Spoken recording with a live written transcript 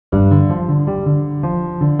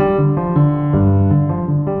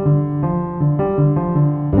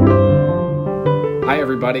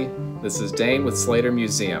everybody, this is Dane with Slater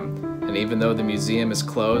Museum, and even though the museum is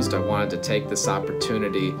closed, I wanted to take this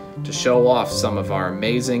opportunity to show off some of our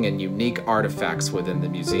amazing and unique artifacts within the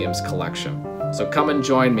museum's collection. So come and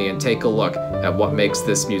join me and take a look at what makes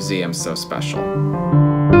this museum so special.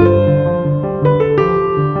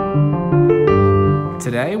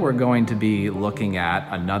 Today we're going to be looking at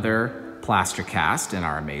another plaster cast in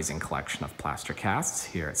our amazing collection of plaster casts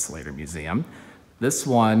here at Slater Museum. This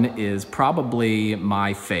one is probably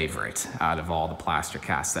my favorite out of all the plaster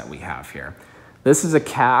casts that we have here. This is a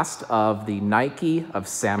cast of the Nike of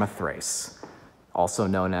Samothrace, also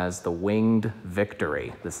known as the Winged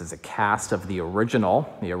Victory. This is a cast of the original.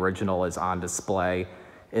 The original is on display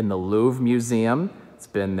in the Louvre Museum. It's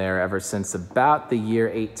been there ever since about the year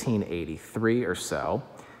 1883 or so.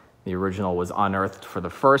 The original was unearthed for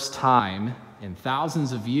the first time in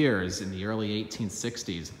thousands of years in the early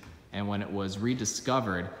 1860s. And when it was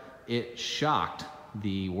rediscovered, it shocked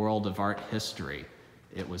the world of art history.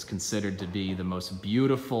 It was considered to be the most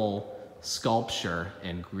beautiful sculpture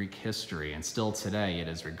in Greek history, and still today it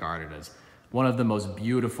is regarded as one of the most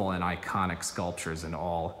beautiful and iconic sculptures in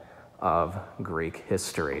all of Greek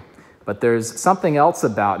history. But there's something else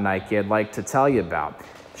about Nike I'd like to tell you about.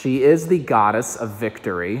 She is the goddess of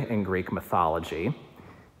victory in Greek mythology,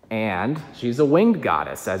 and she's a winged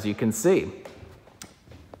goddess, as you can see.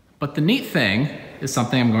 But the neat thing is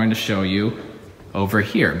something I'm going to show you over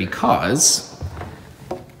here, because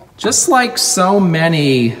just like so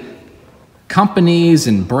many companies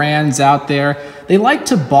and brands out there, they like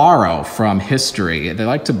to borrow from history. They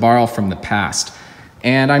like to borrow from the past.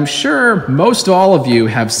 And I'm sure most all of you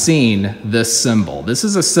have seen this symbol. This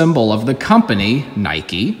is a symbol of the company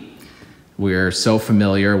Nike. We're so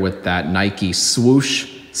familiar with that Nike swoosh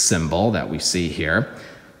symbol that we see here.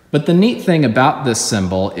 But the neat thing about this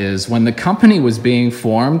symbol is when the company was being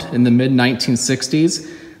formed in the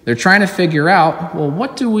mid-1960s, they're trying to figure out, well,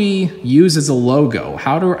 what do we use as a logo?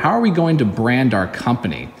 How are we going to brand our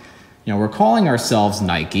company? You know, we're calling ourselves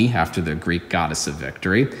Nike after the Greek goddess of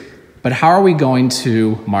victory, but how are we going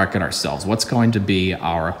to market ourselves? What's going to be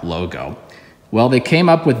our logo? Well, they came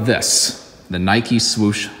up with this, the Nike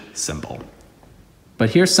swoosh symbol. But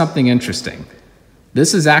here's something interesting.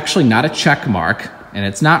 This is actually not a check mark, and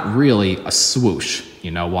it's not really a swoosh.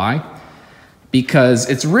 You know why? Because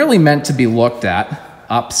it's really meant to be looked at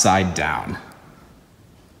upside down.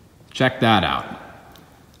 Check that out.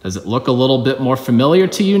 Does it look a little bit more familiar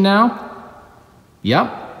to you now?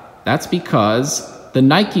 Yep, that's because the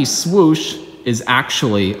Nike swoosh is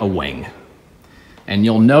actually a wing. And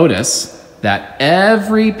you'll notice that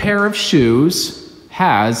every pair of shoes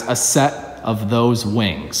has a set of those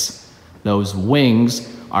wings. Those wings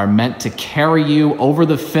are meant to carry you over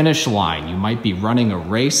the finish line. You might be running a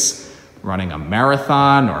race, running a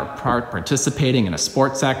marathon, or participating in a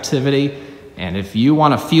sports activity. And if you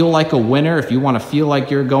want to feel like a winner, if you want to feel like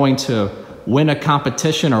you're going to win a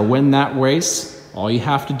competition or win that race, all you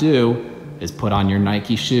have to do is put on your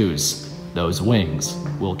Nike shoes. Those wings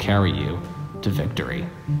will carry you to victory.